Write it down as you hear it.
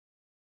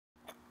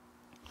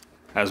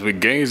As we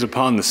gaze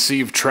upon the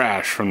sea of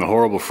trash from the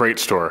horrible freight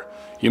store,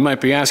 you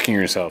might be asking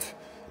yourself,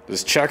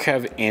 does Chuck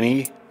have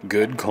any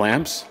good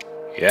clamps?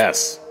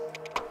 Yes.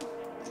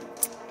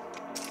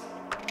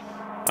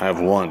 I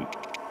have one.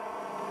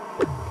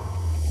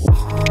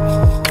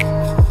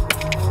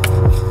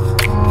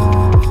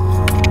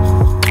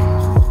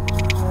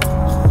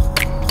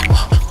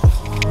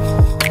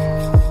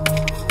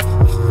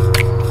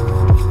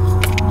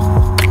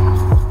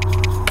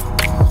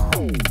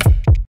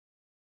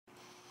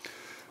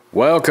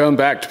 Welcome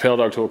back to Pale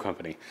Dog Tool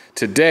Company.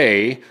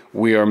 Today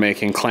we are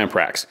making clamp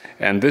racks,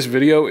 and this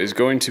video is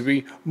going to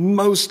be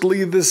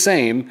mostly the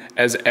same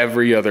as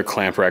every other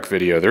clamp rack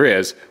video there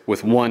is,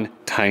 with one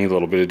tiny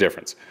little bit of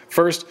difference.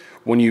 First,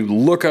 when you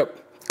look up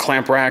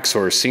clamp racks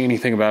or see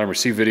anything about them or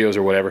see videos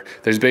or whatever,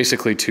 there's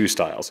basically two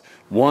styles.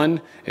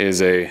 One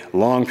is a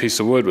long piece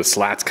of wood with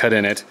slats cut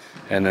in it,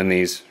 and then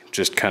these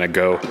just kind of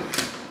go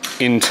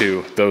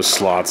into those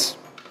slots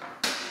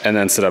and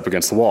then sit up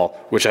against the wall,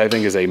 which I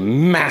think is a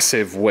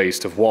massive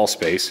waste of wall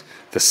space.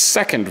 The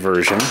second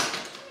version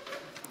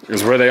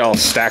is where they all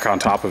stack on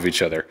top of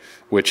each other,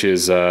 which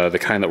is the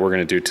kind that we're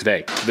gonna do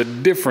today. The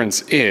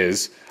difference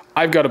is,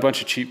 I've got a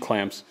bunch of cheap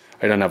clamps.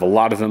 I don't have a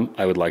lot of them.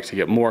 I would like to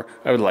get more.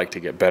 I would like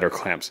to get better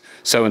clamps.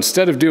 So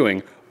instead of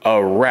doing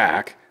a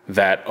rack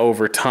that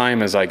over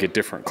time, as I get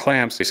different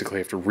clamps, basically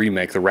have to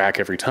remake the rack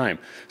every time.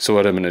 So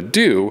what I'm gonna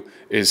do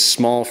is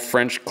small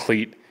French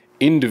cleat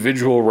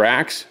individual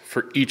racks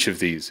for each of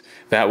these.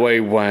 That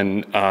way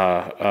when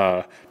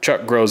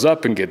Chuck grows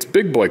up and gets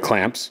big boy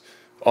clamps,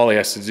 all he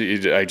has to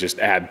do, I just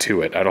add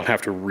to it. I don't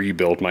have to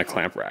rebuild my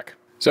clamp rack.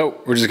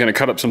 So we're just gonna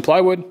cut up some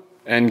plywood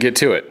and get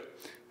to it.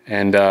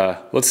 And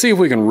let's see if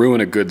we can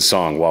ruin a good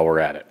song while we're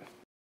at it.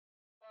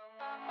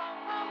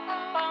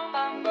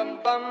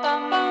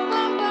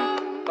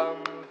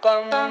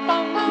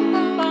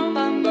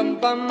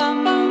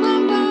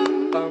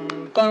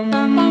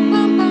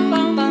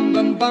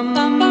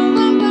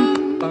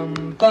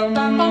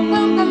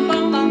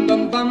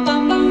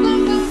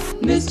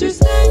 Mr.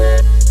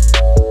 Steiner.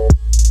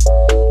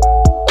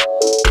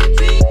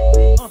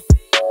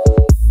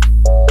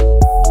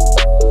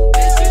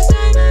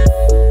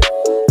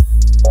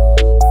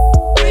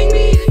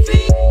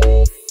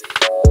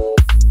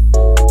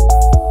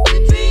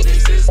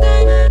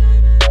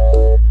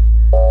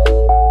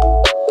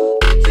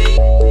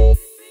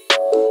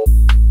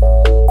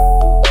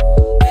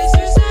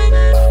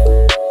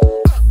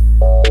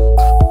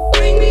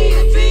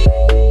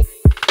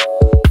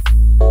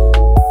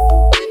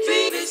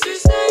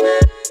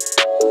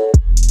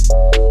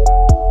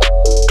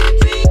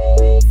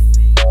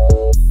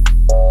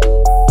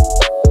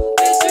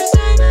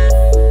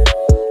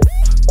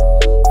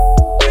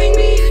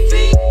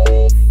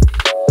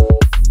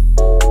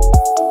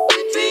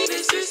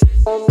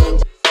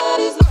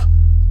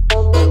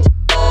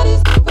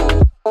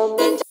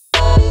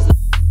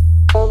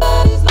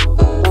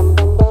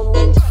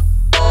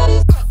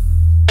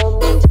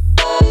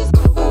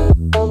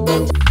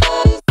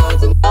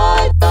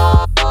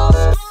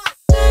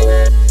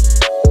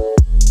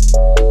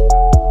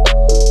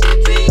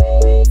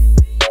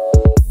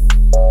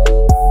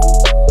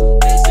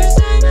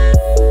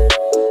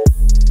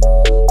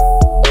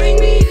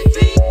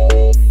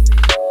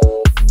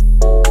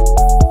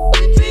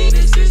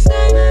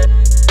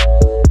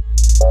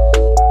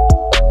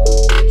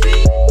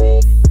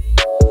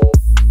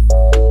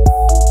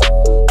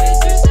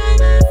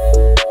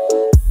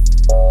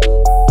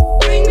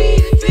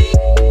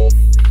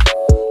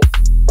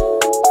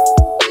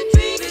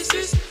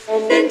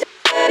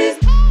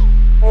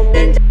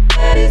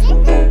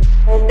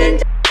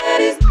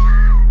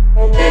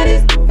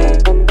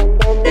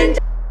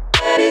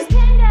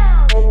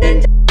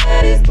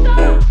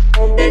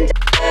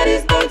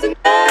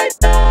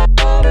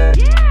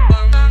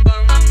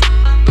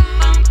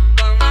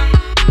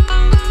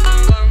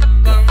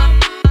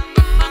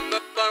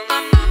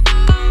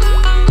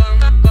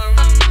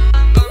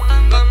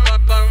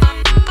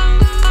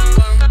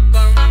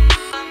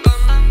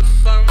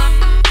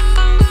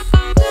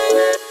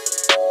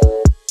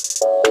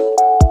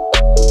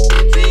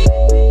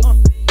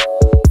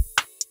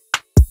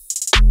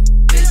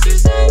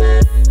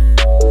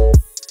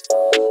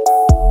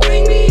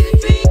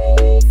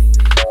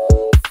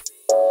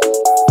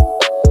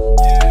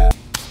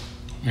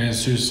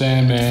 Mr.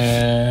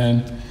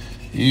 Sandman,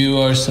 you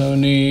are so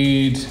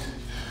neat.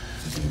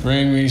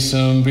 Bring me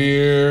some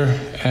beer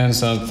and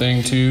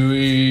something to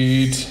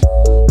eat.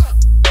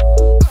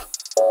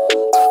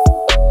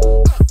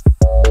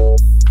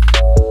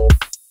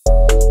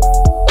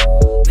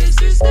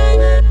 Mr.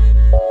 Sandman.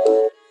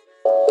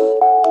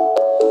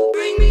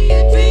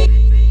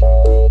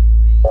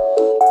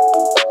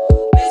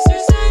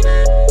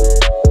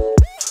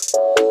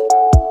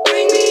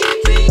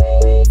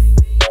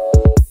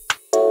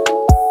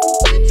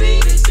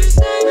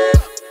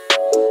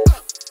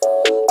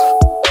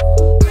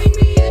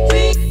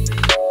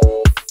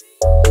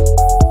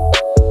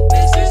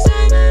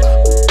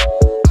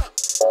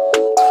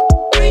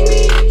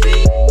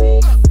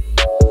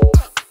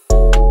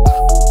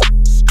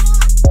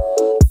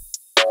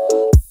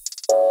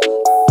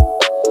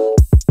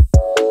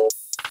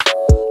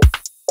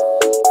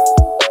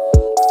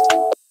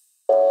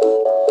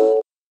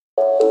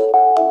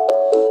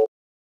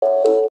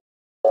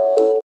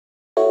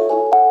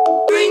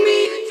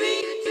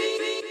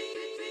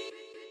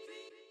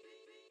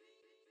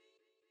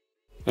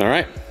 All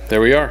right,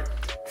 there we are.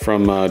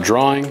 From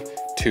drawing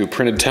to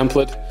printed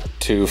template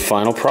to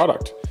final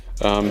product.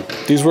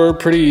 These were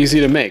pretty easy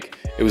to make.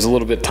 It was a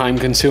little bit time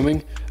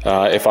consuming.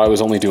 If I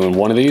was only doing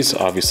one of these,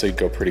 obviously it'd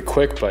go pretty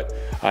quick, but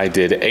I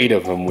did 8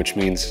 of them, which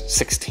means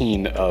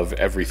 16 of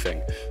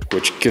everything,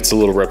 which gets a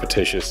little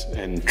repetitious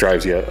and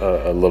drives you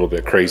a little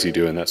bit crazy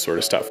doing that sort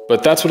of stuff.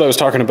 But that's what I was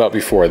talking about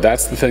before.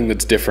 That's the thing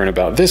that's different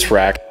about this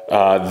rack.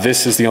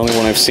 This is the only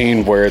one I've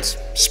seen where it's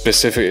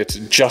specific, it's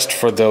just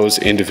for those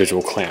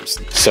individual clamps.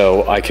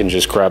 So I can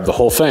just grab the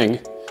whole thing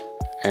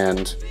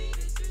and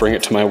bring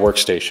it to my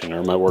workstation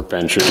or my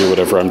workbench or do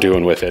whatever I'm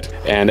doing with it.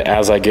 And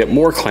as I get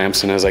more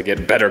clamps and as I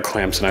get better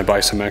clamps and I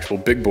buy some actual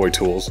big boy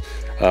tools,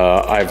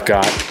 I've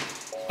got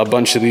a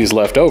bunch of these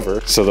left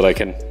over so that I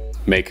can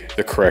make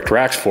the correct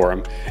racks for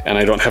them and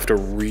I don't have to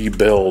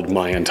rebuild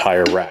my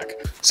entire rack.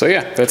 So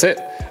yeah, that's it.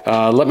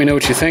 Let me know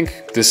what you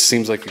think. This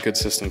seems like a good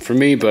system for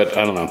me, but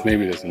I don't know,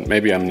 maybe it isn't.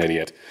 Maybe I'm an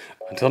idiot.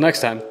 Until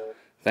next time,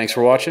 thanks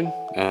for watching.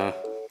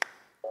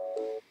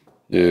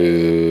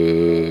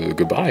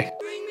 Goodbye.